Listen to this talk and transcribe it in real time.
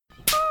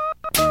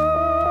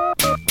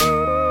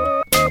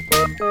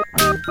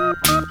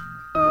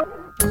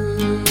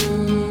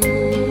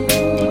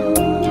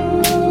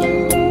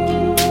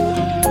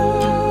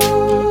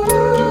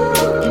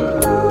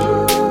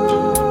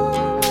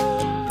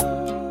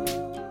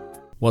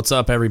What's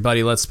up,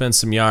 everybody? Let's spin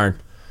some yarn.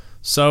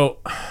 So,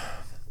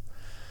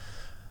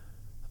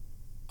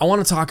 I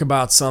want to talk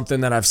about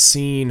something that I've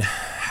seen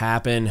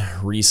happen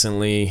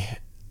recently,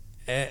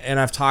 and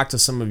I've talked to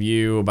some of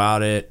you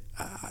about it,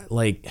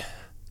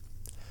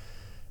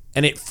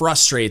 and it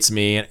frustrates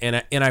me,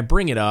 and I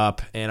bring it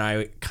up, and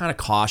I kind of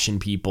caution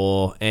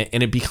people,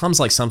 and it becomes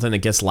like something that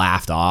gets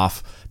laughed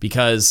off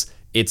because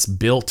it's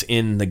built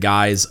in the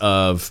guise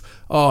of,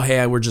 oh,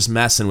 hey, we're just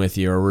messing with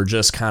you, or we're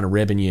just kind of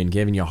ribbing you and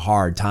giving you a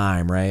hard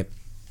time, right?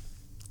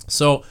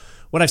 So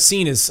what I've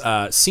seen is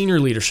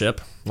senior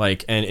leadership,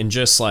 and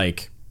just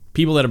like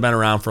people that have been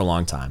around for a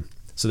long time.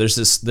 So there's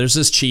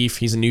this chief.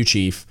 He's a new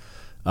chief.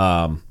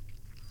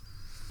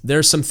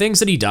 There's some things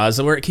that he does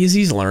where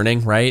he's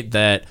learning, right,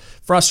 that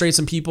frustrates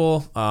some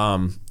people.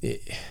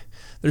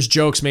 There's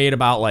jokes made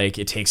about like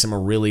it takes him a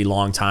really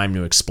long time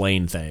to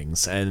explain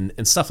things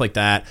and stuff like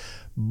that.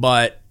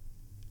 But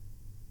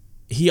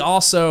he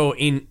also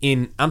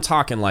I'm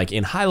talking like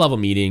in high level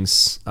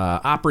meetings,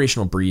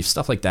 operational briefs,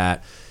 stuff like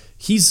that.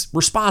 He's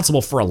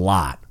responsible for a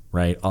lot,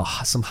 right?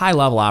 Some high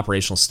level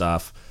operational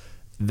stuff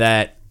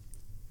that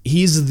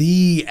he's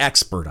the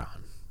expert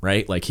on,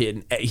 right? Like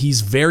he's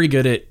very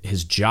good at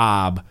his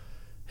job.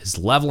 His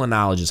level of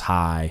knowledge is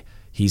high.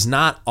 He's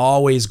not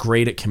always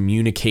great at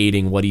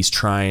communicating what he's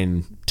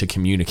trying to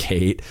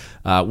communicate,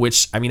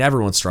 which, I mean,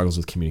 everyone struggles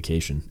with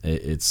communication.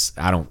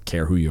 I don't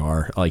care who you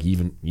are, like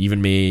even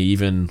me,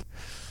 even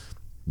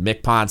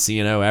Mick Ponce,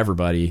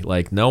 everybody,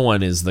 like no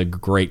one is the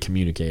great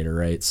communicator,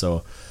 right?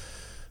 So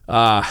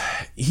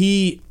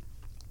he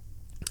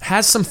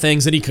has some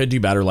things that he could do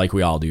better, like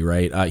we all do,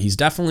 right? He's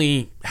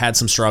definitely had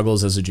some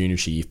struggles as a junior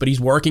chief, but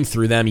he's working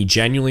through them. He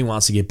genuinely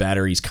wants to get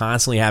better. He's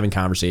constantly having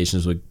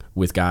conversations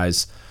with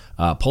guys.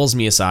 Pulls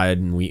me aside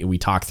and we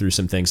talk through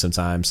some things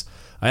sometimes.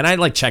 And I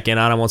like check in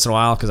on him once in a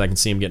while because I can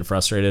see him getting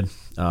frustrated.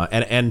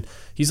 And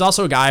he's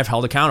also a guy I've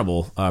held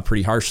accountable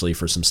pretty harshly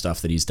for some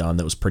stuff that he's done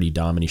that was pretty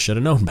dumb and he should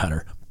have known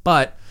better.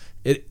 But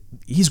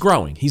he's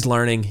growing. He's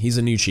learning. He's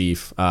a new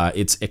chief.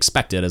 It's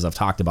expected, as I've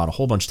talked about a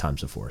whole bunch of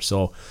times before.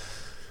 So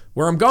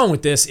where I'm going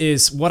with this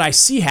is what I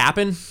see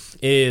happen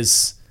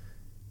is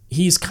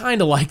he's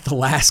kind of like the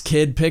last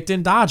kid picked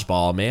in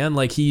dodgeball, man.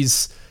 Like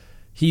he's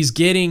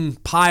getting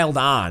piled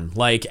on,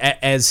 like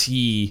as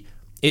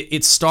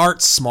it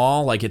starts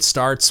small, like it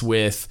starts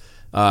with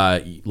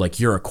like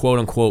you're a quote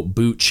unquote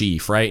boot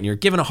chief, right? And you're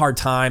given a hard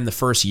time the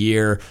first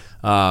year.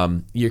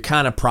 You're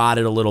kind of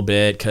prodded a little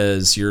bit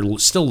because you're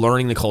still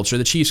learning the culture of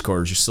the Chiefs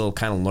quarters. You're still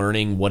kind of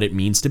learning what it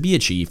means to be a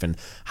chief and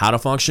how to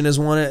function as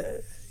one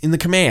in the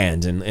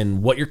command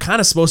and what you're kind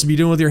of supposed to be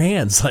doing with your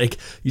hands. Like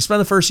you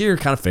spend the first year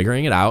kind of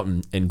figuring it out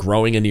and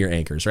growing into your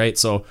anchors, right?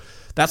 So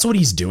that's what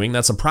he's doing.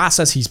 That's a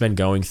process he's been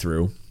going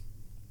through.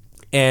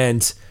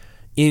 And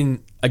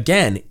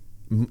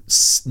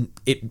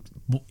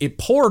it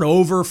poured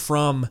over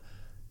from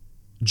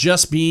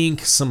just being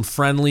some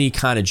friendly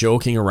kind of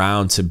joking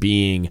around to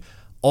being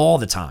all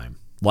the time,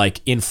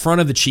 like in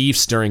front of the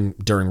Chiefs during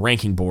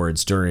ranking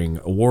boards, during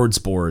awards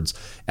boards,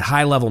 at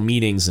high level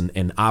meetings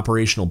and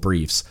operational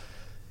briefs.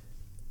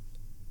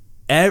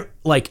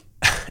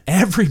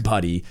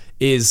 Everybody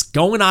is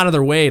going out of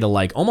their way to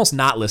like almost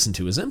not listen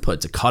to his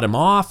input, to cut him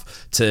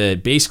off, to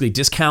basically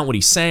discount what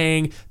he's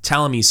saying,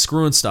 tell him he's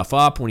screwing stuff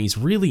up when he's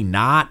really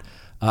not.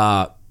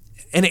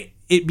 And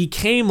it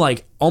became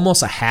like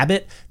almost a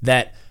habit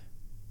that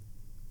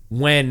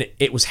when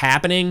it was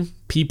happening,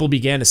 people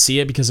began to see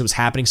it because it was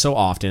happening so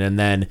often. And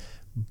then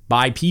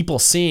by people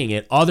seeing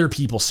it, other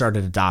people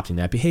started adopting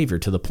that behavior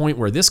to the point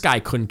where this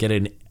guy couldn't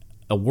get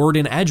a word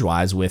in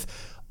edgewise with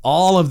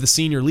all of the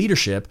senior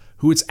leadership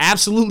who it's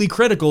absolutely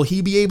critical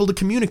he be able to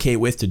communicate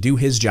with to do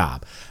his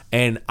job.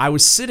 And I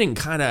was sitting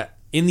kind of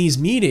in these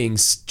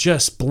meetings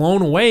just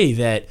blown away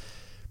that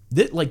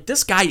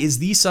this guy is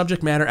the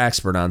subject matter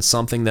expert on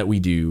something that we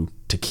do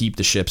to keep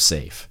the ship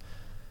safe.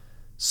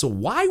 So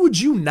why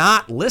would you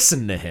not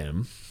listen to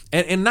him?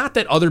 And not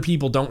that other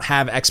people don't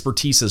have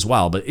expertise as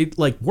well, but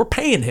we're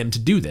paying him to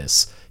do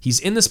this. He's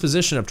in this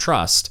position of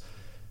trust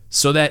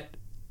so that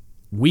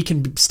we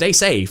can stay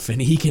safe and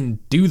he can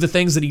do the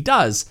things that he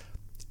does.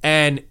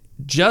 And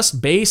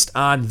just based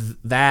on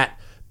that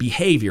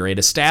behavior, it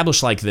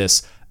established like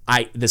this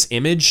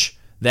image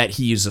that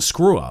he is a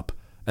screw up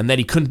and that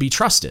he couldn't be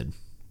trusted.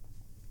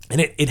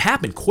 And it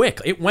happened quick.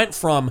 It went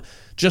from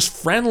just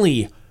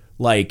friendly,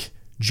 like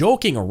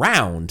joking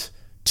around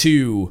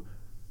to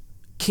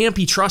can't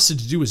be trusted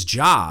to do his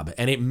job.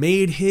 And it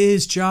made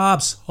his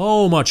job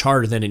so much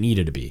harder than it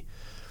needed to be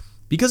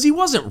because he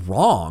wasn't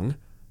wrong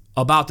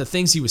about the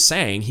things he was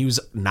saying. He was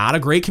not a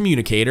great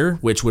communicator,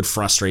 which would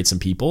frustrate some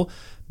people,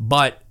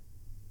 but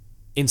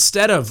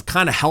instead of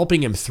kind of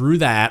helping him through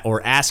that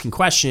or asking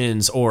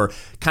questions or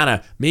kind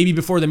of maybe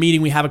before the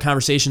meeting we have a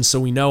conversation so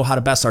we know how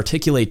to best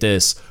articulate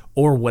this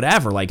or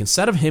whatever, like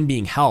instead of him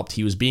being helped,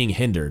 he was being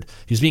hindered.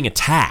 He was being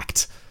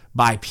attacked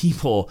by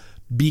people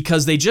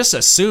because they just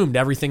assumed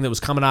everything that was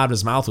coming out of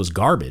his mouth was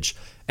garbage.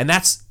 And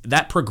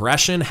that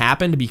progression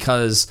happened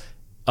because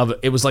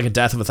it was like a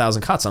death of a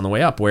thousand cuts on the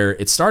way up, where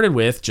it started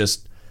with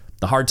just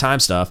the hard time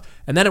stuff,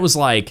 and then it was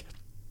like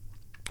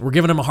we're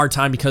giving him a hard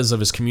time because of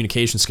his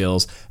communication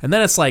skills. And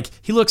then it's like,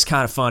 he looks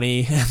kind of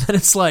funny. And then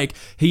it's like,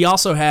 he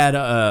also had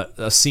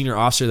a senior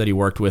officer that he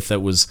worked with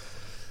that was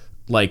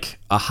like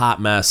a hot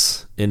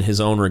mess in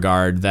his own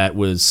regard, that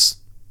was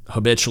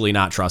habitually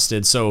not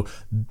trusted. So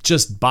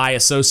just by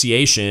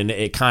association,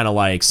 it kind of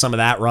like some of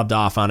that rubbed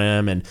off on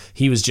him. And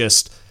he was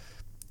just,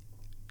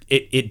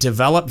 it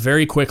developed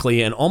very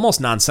quickly and almost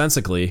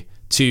nonsensically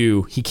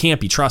to he can't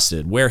be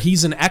trusted, where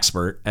he's an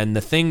expert and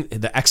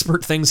the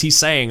expert things he's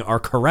saying are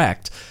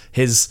correct.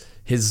 His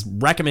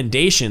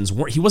recommendations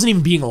he wasn't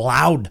even being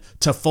allowed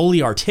to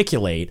fully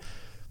articulate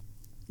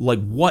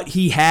like what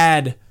he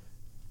had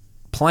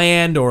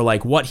planned or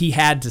like what he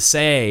had to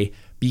say,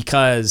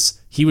 because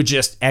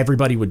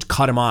everybody would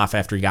cut him off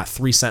after he got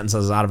 3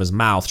 sentences out of his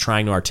mouth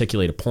trying to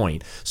articulate a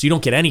point. So you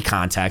don't get any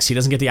context. He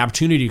doesn't get the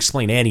opportunity to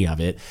explain any of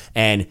it.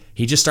 And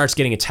he just starts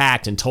getting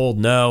attacked and told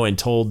no and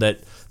told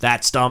that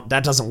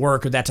doesn't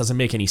work or that doesn't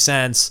make any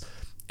sense.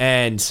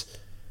 And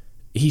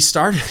he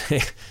started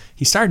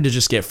to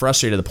just get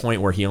frustrated to the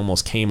point where he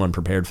almost came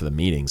unprepared for the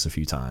meetings a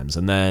few times.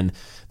 And then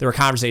there were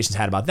conversations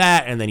had about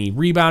that. And then he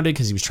rebounded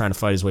because he was trying to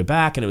fight his way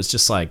back. And it was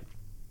just like,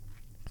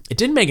 it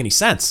didn't make any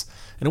sense.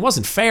 And it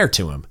wasn't fair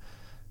to him.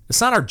 It's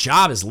not our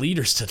job as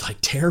leaders to like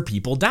tear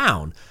people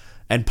down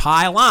and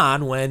pile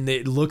on when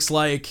it looks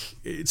like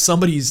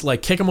somebody's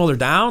like kicking them while they're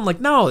down. Like,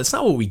 no, it's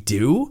not what we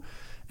do.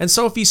 And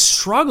so if he's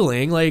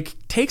struggling, like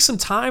take some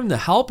time to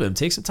help him,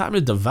 take some time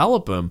to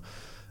develop him.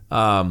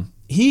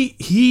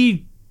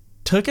 He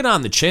took it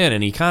on the chin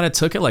and he kind of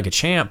took it like a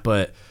champ,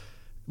 but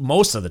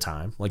most of the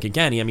time, like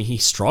again, he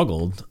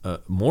struggled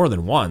more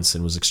than once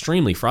and was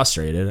extremely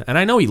frustrated. And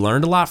I know he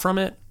learned a lot from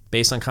it,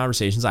 based on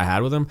conversations I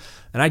had with him.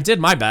 And I did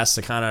my best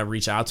to kind of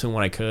reach out to him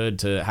when I could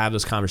to have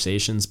those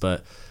conversations,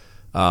 but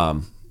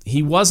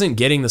he wasn't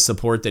getting the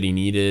support that he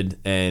needed.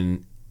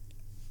 And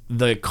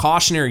the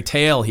cautionary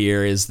tale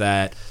here is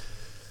that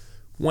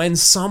when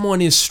someone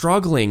is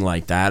struggling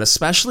like that,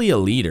 especially a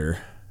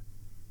leader,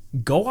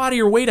 go out of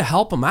your way to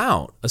help them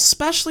out,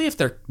 especially if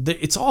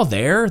it's all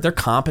there. They're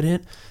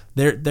competent.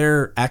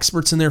 They're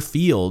experts in their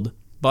field.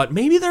 But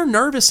maybe they're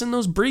nervous in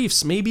those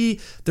briefs.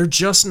 Maybe they're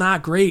just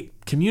not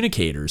great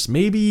communicators.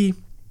 Maybe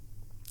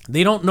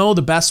they don't know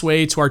the best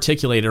way to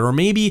articulate it. Or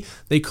maybe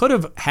they could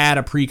have had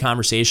a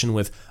pre-conversation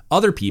with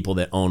other people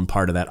that own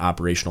part of that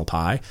operational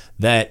pie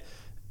that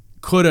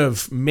could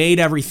have made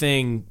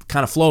everything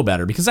kind of flow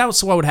better. Because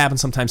that's what would happen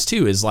sometimes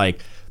too, is like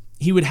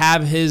he would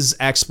have his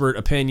expert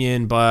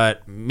opinion,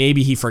 but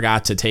maybe he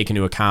forgot to take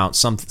into account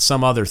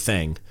some other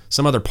thing,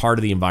 some other part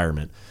of the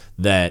environment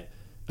that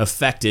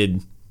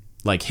affected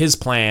like his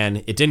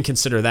plan. It didn't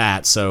consider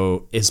that.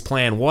 So his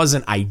plan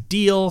wasn't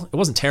ideal. It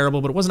wasn't terrible,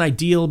 but it wasn't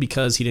ideal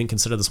because he didn't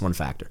consider this one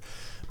factor.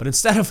 But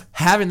instead of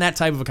having that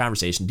type of a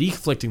conversation,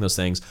 deconflicting those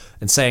things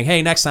and saying,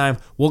 hey, next time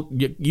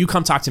you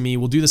come talk to me,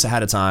 we'll do this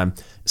ahead of time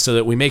so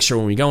that we make sure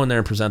when we go in there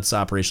and present this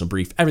operational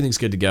brief, everything's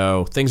good to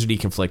go. Things are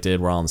deconflicted.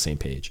 We're all on the same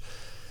page.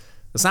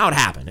 That's not what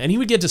happened. And he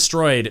would get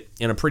destroyed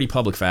in a pretty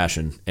public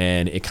fashion.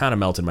 And it kind of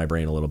melted my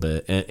brain a little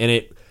bit. And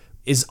it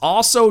is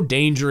also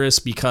dangerous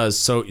because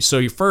so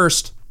you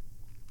first,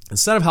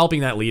 instead of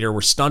helping that leader, we're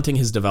stunting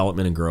his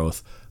development and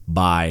growth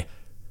by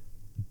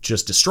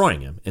just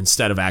destroying him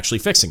instead of actually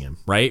fixing him,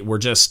 right? We're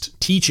just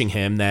teaching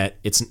him that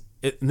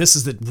and this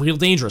is the real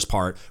dangerous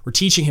part. We're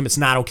teaching him it's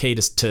not okay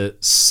to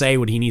say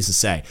what he needs to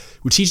say.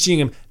 We're teaching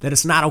him that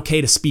it's not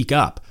okay to speak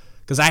up.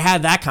 Because I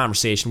had that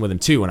conversation with him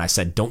too, and I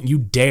said, don't you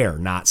dare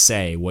not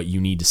say what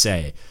you need to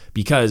say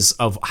because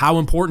of how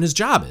important his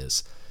job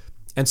is.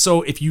 And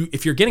so if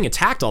you're getting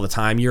attacked all the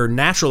time, your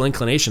natural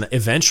inclination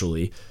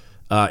eventually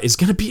is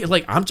going to be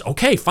like, I'm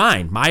okay,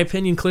 fine. My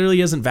opinion clearly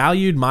isn't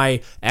valued.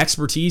 My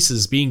expertise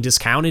is being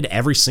discounted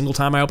every single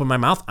time I open my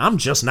mouth. I'm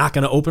just not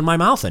going to open my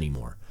mouth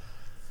anymore.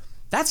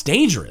 That's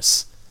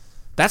dangerous.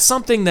 That's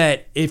something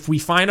that if we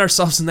find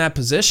ourselves in that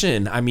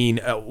position,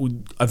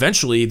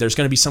 eventually there's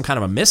going to be some kind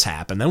of a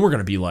mishap. And then we're going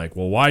to be like,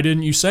 well, why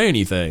didn't you say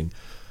anything?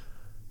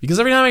 Because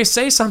every time I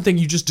say something,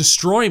 you just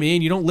destroy me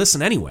and you don't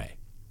listen anyway.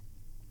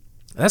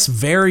 That's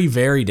very,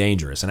 very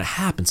dangerous. And it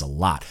happens a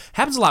lot. It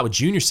happens a lot with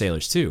junior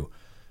sailors too,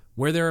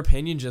 where their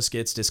opinion just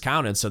gets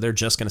discounted. So they're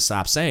just going to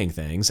stop saying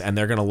things and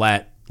they're going to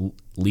let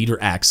leader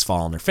X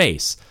fall on their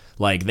face.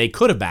 Like they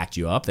could have backed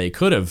you up. They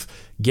could have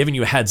given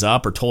you a heads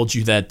up or told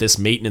you that this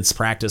maintenance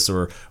practice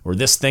or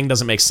this thing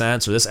doesn't make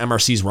sense or this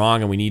MRC is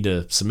wrong and we need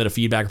to submit a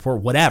feedback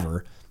report,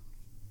 whatever.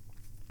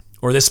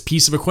 Or this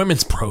piece of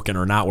equipment's broken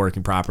or not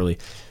working properly.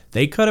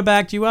 They could have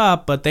backed you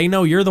up, but they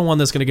know you're the one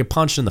that's going to get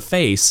punched in the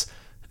face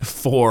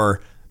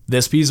for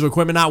this piece of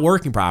equipment not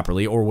working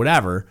properly or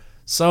whatever.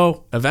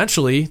 So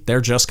eventually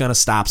they're just going to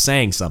stop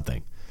saying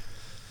something.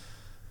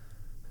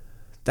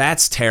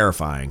 That's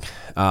terrifying.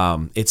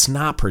 It's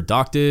not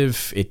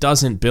productive. It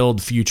doesn't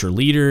build future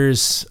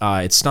leaders.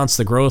 It stunts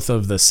the growth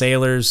of the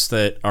sailors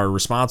that are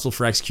responsible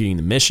for executing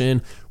the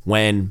mission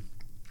when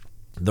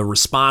the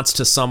response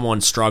to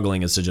someone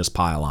struggling is to just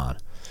pile on.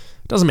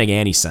 It doesn't make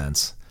any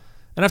sense.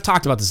 And I've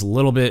talked about this a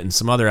little bit in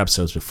some other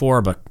episodes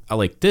before, but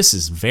this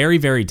is very,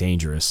 very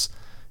dangerous.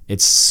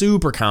 It's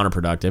super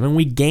counterproductive, and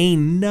we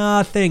gain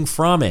nothing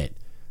from it.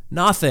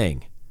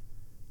 Nothing.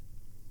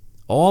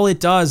 All it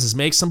does is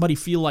make somebody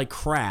feel like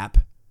crap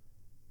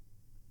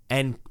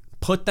and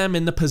put them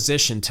in the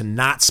position to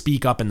not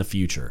speak up in the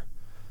future.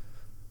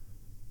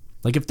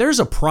 Like, if there's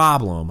a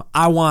problem,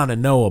 I want to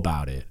know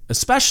about it,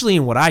 especially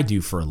in what I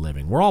do for a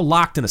living. We're all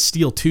locked in a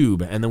steel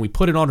tube, and then we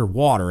put it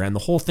underwater, and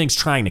the whole thing's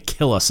trying to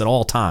kill us at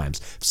all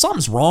times. If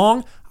something's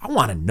wrong, I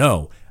want to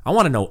know. I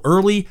want to know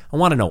early. I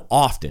want to know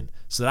often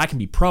so that I can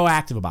be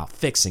proactive about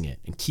fixing it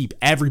and keep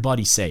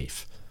everybody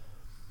safe.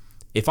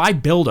 If I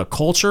build a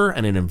culture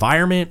and an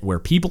environment where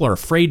people are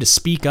afraid to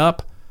speak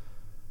up,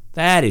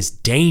 that is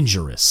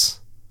dangerous.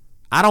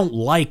 I don't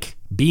like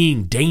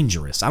being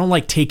dangerous. I don't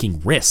like taking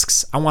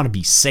risks. I want to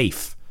be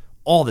safe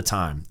all the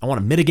time. I want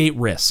to mitigate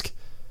risk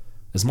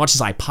as much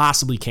as I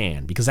possibly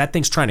can because that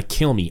thing's trying to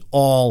kill me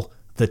all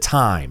the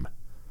time.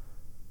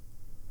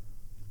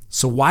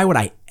 So why would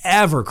I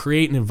ever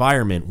create an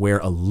environment where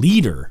a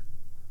leader,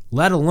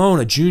 let alone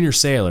a junior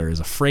sailor, is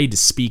afraid to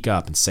speak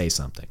up and say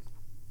something?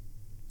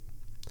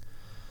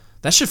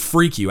 That should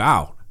freak you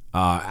out.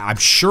 I'm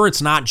sure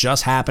it's not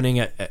just happening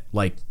at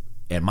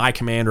my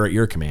command or at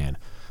your command.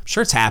 I'm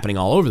sure it's happening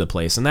all over the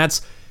place. And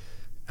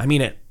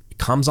it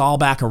comes all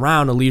back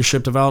around to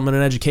leadership development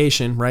and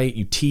education, right?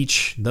 You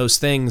teach those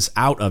things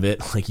out of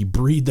it, like you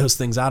breed those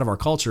things out of our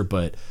culture.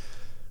 But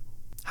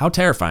how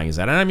terrifying is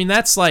that? And I mean,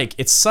 that's like,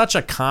 it's such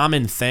a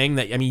common thing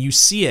that, I mean, you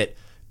see it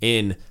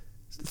in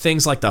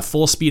things like the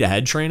full speed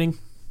ahead training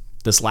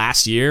this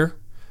last year,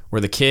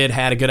 where the kid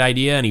had a good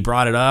idea and he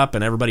brought it up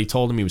and everybody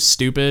told him he was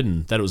stupid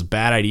and that it was a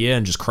bad idea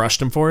and just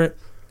crushed him for it.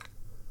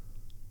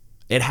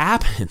 It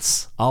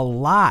happens a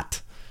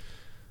lot.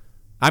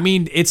 I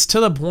mean, it's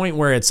to the point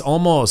where it's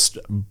almost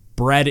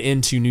bred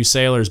into new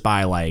sailors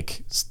by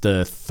like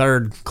the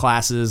third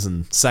classes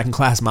and second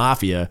class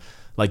mafia.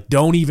 Like,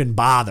 don't even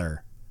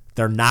bother.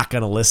 They're not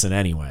going to listen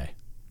anyway.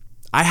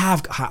 I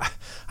have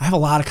a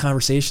lot of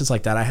conversations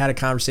like that. I had a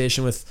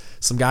conversation with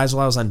some guys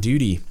while I was on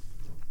duty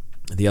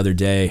the other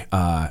day.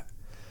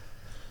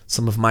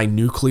 Some of my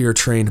nuclear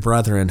trained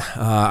brethren.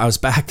 I was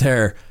back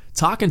there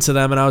talking to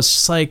them and I was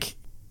just like,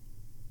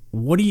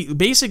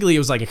 basically it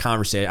was like a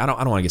conversation. I don't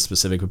want to get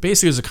specific, but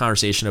basically it was a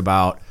conversation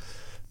about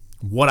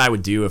what I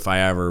would do if I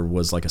ever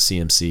was like a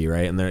CMC,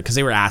 right? And because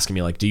they were asking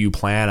me like, do you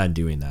plan on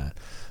doing that?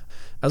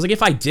 I was like,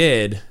 if I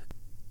did,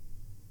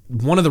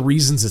 one of the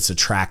reasons it's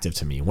attractive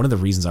to me, one of the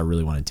reasons I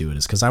really want to do it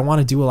is because I want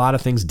to do a lot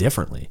of things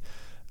differently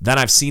than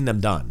I've seen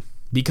them done.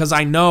 Because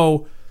I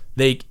know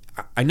they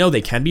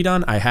can be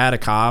done. I had a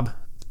Cobb,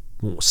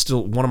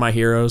 still one of my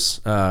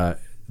heroes,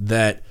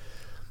 that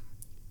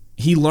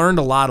he learned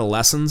a lot of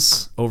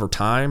lessons over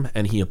time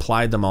and he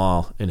applied them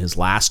all in his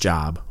last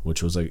job,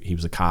 which was he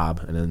was a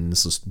Cobb, and then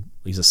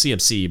he's a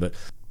CMC, but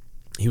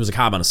he was a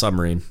Cobb on a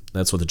submarine.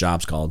 That's what the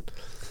job's called.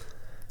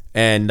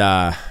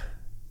 And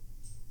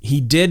he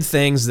did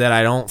things that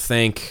I don't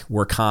think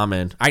were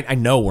common. I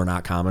know were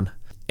not common.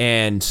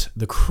 And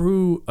the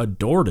crew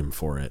adored him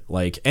for it.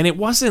 And it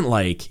wasn't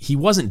like he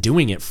wasn't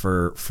doing it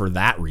for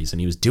that reason.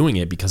 He was doing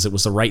it because it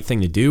was the right thing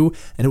to do,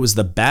 and it was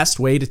the best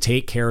way to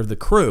take care of the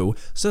crew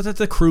so that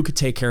the crew could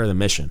take care of the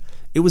mission.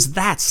 It was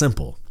that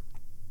simple.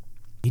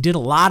 He did a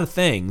lot of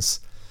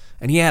things,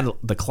 and he had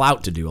the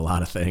clout to do a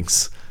lot of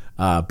things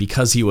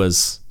because he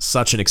was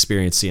such an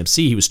experienced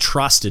CMC. He was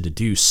trusted to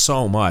do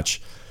so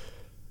much.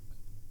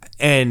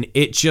 And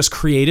it just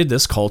created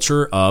this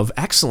culture of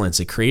excellence.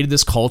 It created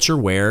this culture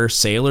where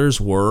sailors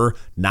were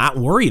not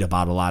worried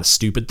about a lot of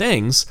stupid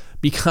things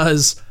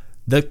because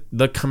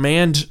the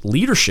command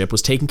leadership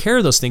was taking care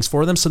of those things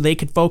for them so they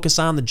could focus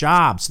on the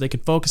job, so they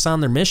could focus on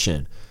their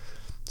mission.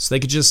 So they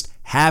could just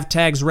have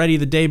tags ready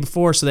the day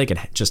before so they could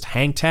just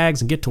hang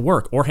tags and get to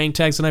work, or hang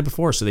tags the night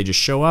before so they just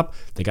show up.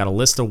 They got a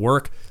list of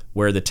work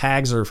where the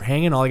tags are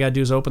hanging. All they got to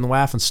do is open the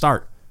WAF and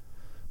start.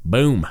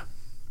 Boom.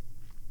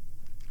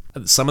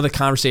 Some of the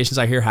conversations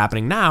I hear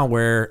happening now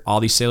where all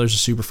these sailors are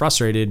super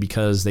frustrated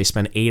because they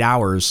spend 8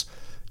 hours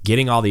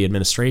getting all the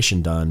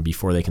administration done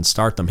before they can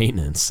start the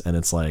maintenance. And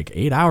it's like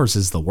 8 hours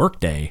is the work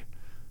day,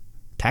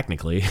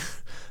 technically.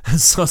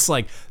 So it's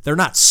like they're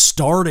not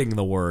starting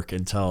the work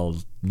until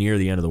near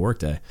the end of the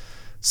workday.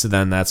 So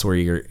then that's where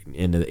you're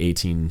into the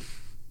 18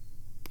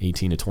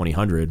 to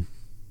 2000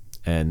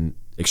 and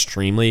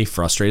extremely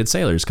frustrated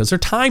sailors because their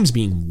time's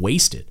being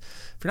wasted.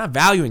 If you're not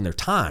valuing their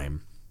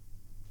time,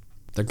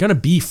 they're going to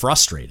be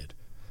frustrated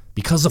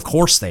because of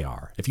course they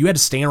are. If you had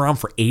to stand around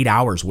for 8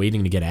 hours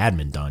waiting to get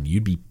admin done,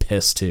 you'd be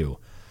pissed too.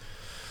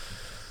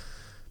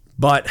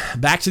 But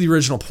back to the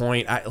original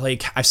point,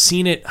 I've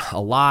seen it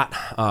a lot.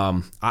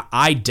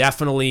 I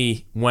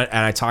definitely went, and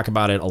I talk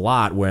about it a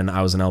lot when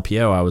I was an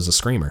LPO, I was a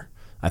screamer.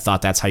 I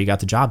thought that's how you got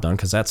the job done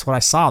because that's what I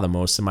saw the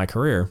most in my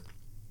career.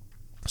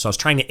 So I was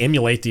trying to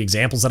emulate the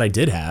examples that I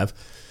did have.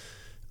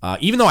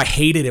 Even though I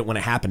hated it when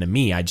it happened to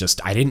me, I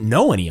didn't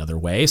know any other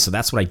way, so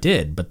that's what I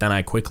did. But then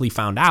I quickly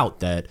found out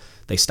that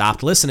they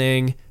stopped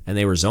listening and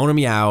they were zoning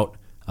me out,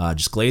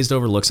 just glazed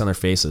over looks on their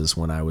faces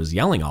when I was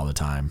yelling all the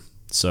time.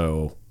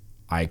 So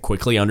I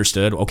quickly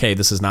understood, okay,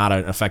 this is not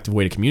an effective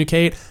way to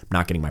communicate. I'm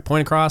not getting my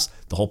point across.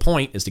 The whole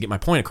point is to get my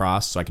point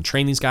across so I can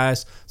train these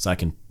guys, so I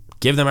can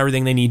give them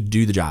everything they need to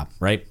do the job,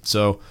 right?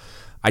 So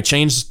I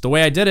changed the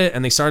way I did it,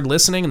 and they started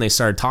listening, and they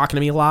started talking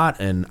to me a lot,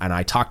 and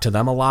I talked to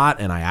them a lot,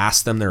 and I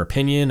asked them their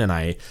opinion, and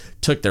I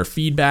took their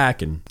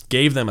feedback and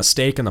gave them a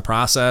stake in the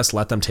process,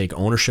 let them take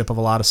ownership of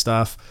a lot of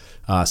stuff,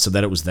 so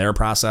that it was their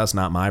process,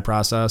 not my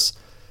process.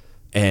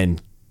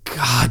 And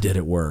God, did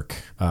it work.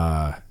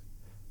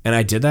 And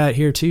I did that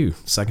here too,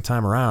 second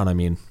time around. I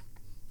mean,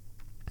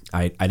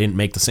 I didn't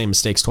make the same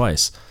mistakes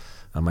twice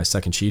on my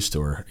second Chiefs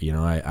tour. You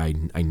know,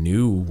 I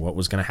knew what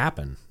was going to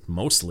happen.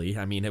 Mostly,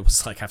 I mean, it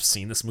was like I've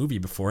seen this movie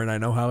before and I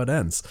know how it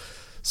ends.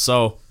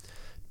 So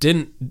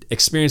didn't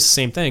experience the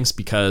same things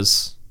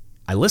because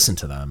I listened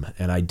to them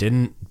and I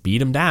didn't beat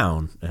them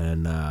down.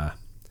 And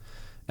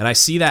I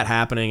see that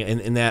happening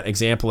in that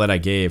example that I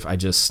gave. I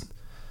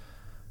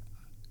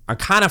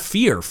kind of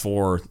fear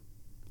for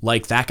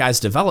like that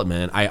guy's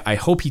development. I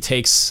hope he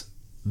takes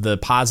the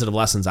positive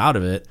lessons out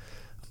of it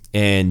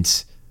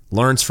and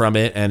learns from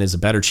it and is a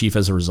better chief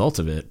as a result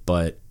of it.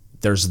 But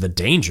there's the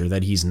danger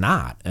that he's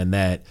not, and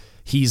that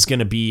he's going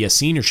to be a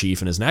senior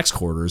chief in his next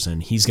quarters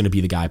and he's going to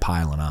be the guy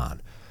piling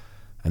on.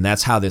 And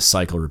that's how this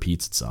cycle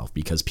repeats itself,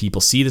 because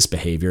people see this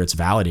behavior, it's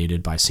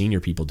validated by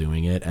senior people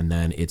doing it, and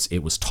then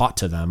it was taught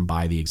to them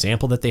by the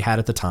example that they had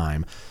at the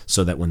time,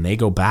 so that when they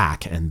go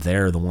back and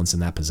they're the ones in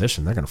that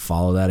position, they're going to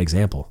follow that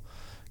example.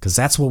 Because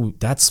that's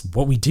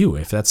what we do.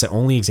 If that's the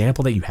only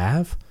example that you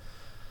have,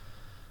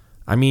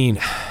 I mean,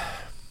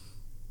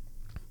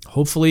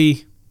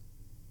 hopefully,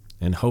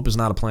 and hope is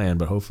not a plan,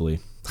 but hopefully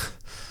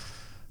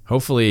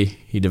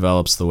he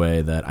develops the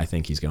way that I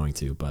think he's going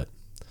to. But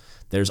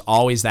there's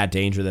always that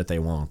danger that they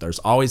won't. There's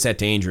always that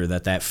danger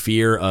that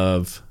fear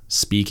of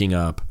speaking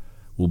up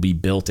will be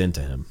built into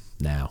him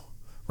now,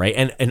 right?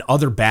 And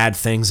other bad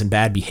things and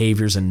bad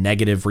behaviors and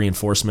negative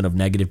reinforcement of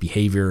negative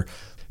behavior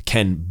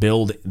can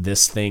build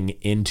this thing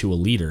into a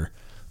leader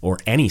or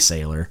any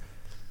sailor,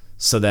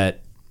 so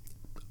that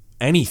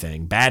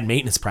anything, bad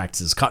maintenance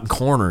practices, cutting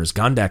corners,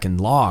 gun decking,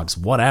 logs,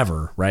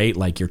 whatever, right?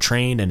 Like you're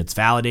trained and it's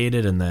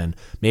validated, and then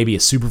maybe a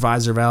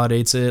supervisor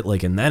validates it,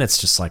 like, and then it's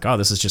just like, oh,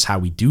 this is just how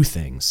we do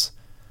things.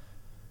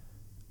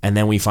 And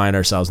then we find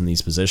ourselves in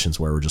these positions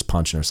where we're just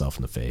punching ourselves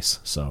in the face.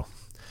 So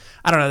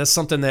I don't know. That's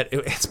something that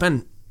it's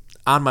been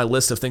on my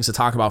list of things to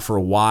talk about for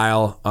a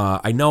while.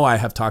 I know I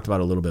have talked about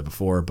it a little bit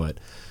before, but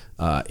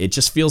it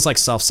just feels like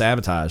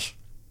self-sabotage,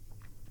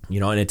 you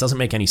know, and it doesn't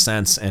make any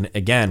sense. And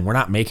again, we're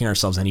not making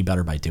ourselves any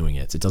better by doing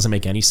it. It doesn't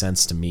make any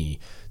sense to me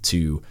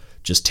to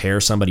just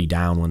tear somebody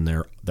down when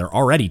they're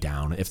already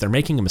down. If they're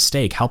making a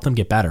mistake, help them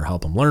get better,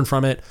 help them learn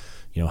from it,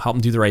 you know, help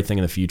them do the right thing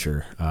in the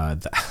future.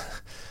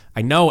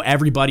 I know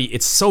everybody,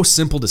 it's so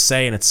simple to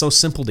say and it's so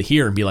simple to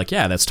hear and be like,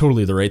 yeah, that's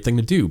totally the right thing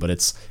to do. But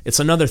it's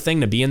another thing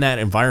to be in that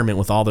environment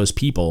with all those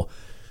people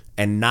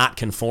and not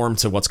conform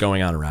to what's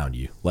going on around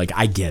you. Like,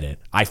 I get it.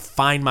 I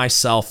find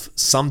myself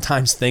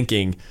sometimes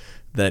thinking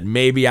that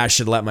maybe I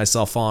should let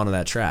myself fall into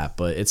that trap,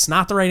 but it's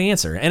not the right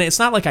answer. And it's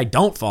not like I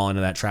don't fall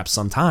into that trap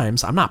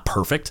sometimes. I'm not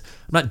perfect.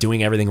 I'm not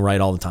doing everything right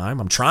all the time.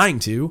 I'm trying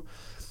to,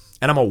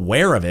 and I'm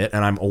aware of it,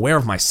 and I'm aware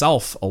of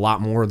myself a lot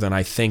more than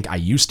I think I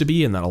used to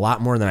be, and that a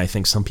lot more than I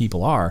think some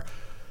people are.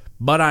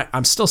 But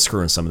I'm still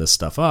screwing some of this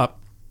stuff up.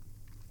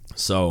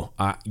 So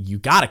you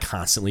got to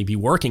constantly be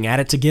working at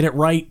it to get it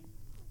right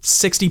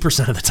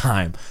 60% of the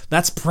time.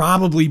 That's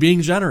probably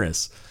being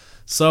generous.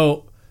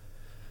 So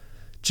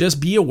just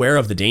be aware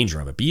of the danger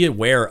of it. Be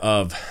aware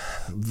of,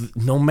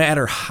 no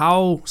matter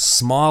how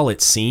small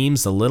it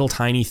seems, the little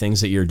tiny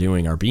things that you're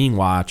doing are being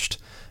watched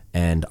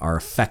and are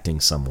affecting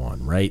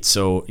someone, right?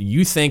 So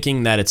you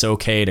thinking that it's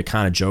okay to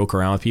kind of joke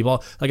around with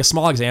people. Like a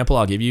small example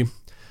I'll give you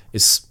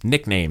is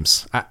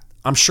nicknames.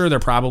 I'm sure they're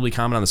probably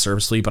common on the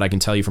surface fleet, but I can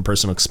tell you from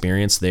personal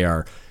experience, they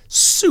are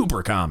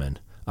super common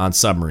on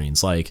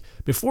submarines. Like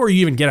before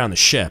you even get on the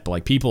ship,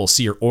 like people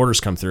see your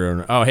orders come through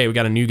and, oh, hey, we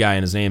got a new guy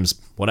and his name's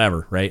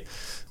whatever, right?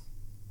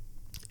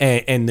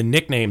 And the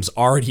nickname's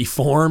already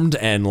formed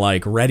and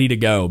like ready to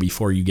go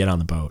before you get on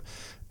the boat.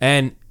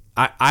 And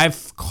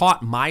I've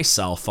caught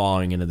myself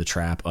falling into the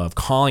trap of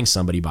calling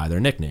somebody by their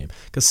nickname,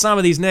 because some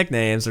of these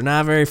nicknames are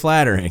not very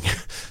flattering.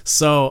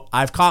 So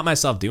I've caught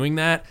myself doing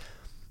that.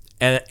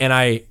 And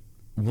I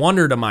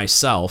wonder to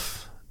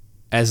myself,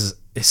 as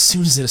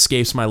soon as it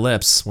escapes my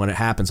lips, when it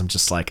happens, I'm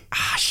just like,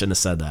 I shouldn't have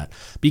said that.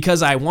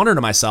 Because I wonder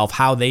to myself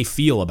how they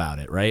feel about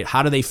it, right?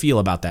 How do they feel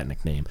about that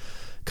nickname?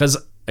 Because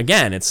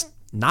again, it's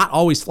not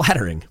always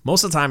flattering.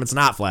 Most of the time it's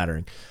not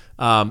flattering.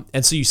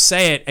 And so you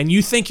say it and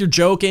you think you're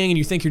joking and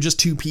you think you're just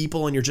two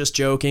people and you're just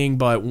joking,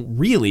 but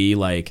really,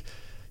 like,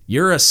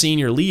 you're a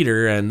senior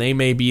leader and they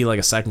may be like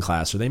a second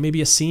class or they may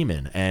be a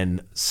seaman,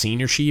 and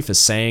senior chief is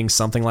saying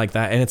something like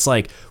that. And it's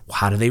like, well,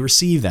 how do they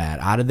receive that?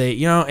 How do they,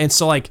 you know? And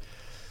so like,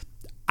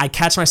 I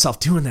catch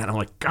myself doing that. I'm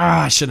like,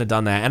 I shouldn't have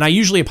done that. And I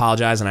usually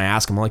apologize and I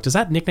ask him, like, does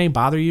that nickname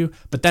bother you?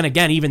 But then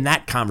again, even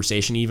that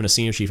conversation, even a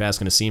senior chief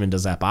asking a seaman,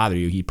 does that bother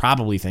you? He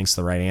probably thinks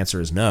the right answer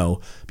is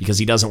no, because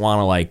he doesn't want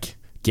to like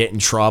get in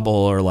trouble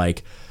or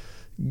like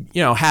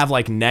have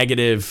like a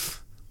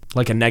negative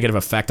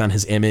effect on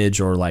his image,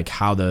 or like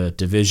how the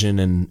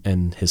division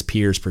and his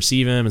peers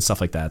perceive him and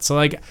stuff like that. So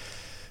like,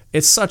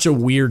 it's such a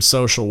weird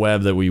social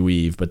web that we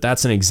weave, but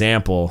that's an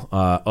example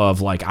of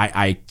like,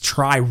 I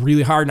try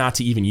really hard not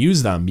to even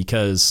use them,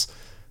 because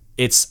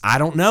I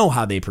don't know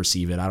how they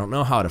perceive it. I don't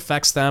know how it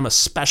affects them,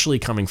 especially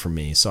coming from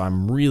me. So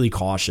I'm really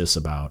cautious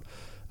about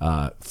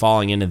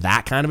falling into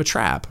that kind of a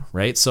trap,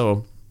 right?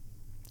 So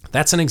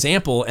that's an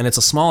example, and it's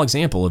a small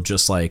example of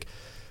just like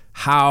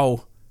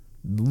how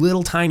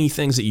little tiny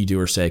things that you do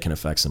or say can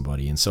affect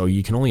somebody. And so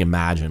you can only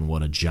imagine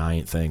what a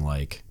giant thing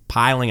like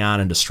piling on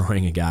and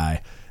destroying a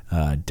guy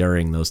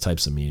during those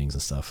types of meetings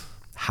and stuff,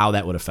 how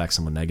that would affect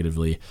someone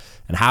negatively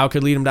and how it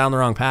could lead them down the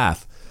wrong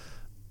path.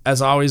 As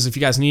always, if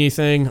you guys need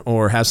anything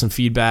or have some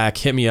feedback,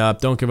 hit me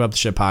up. Don't give up the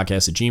shit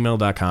podcast at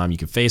gmail.com. You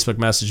can Facebook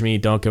message me,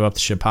 Don't Give Up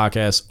the Shit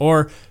Podcast,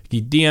 or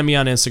you can DM me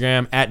on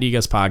Instagram at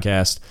DGUS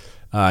Podcast.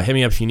 Hit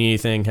me up if you need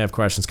anything, have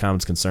questions,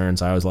 comments,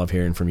 concerns. I always love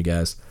hearing from you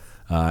guys.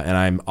 And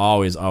I'm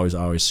always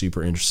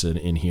super interested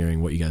in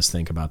hearing what you guys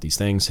think about these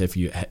things. If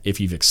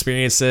you've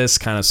experienced this,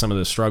 kind of some of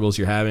the struggles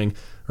you're having,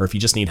 or if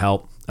you just need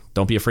help,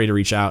 don't be afraid to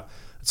reach out.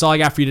 That's all I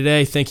got for you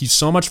today. Thank you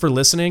so much for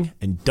listening,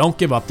 and don't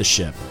give up the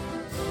ship.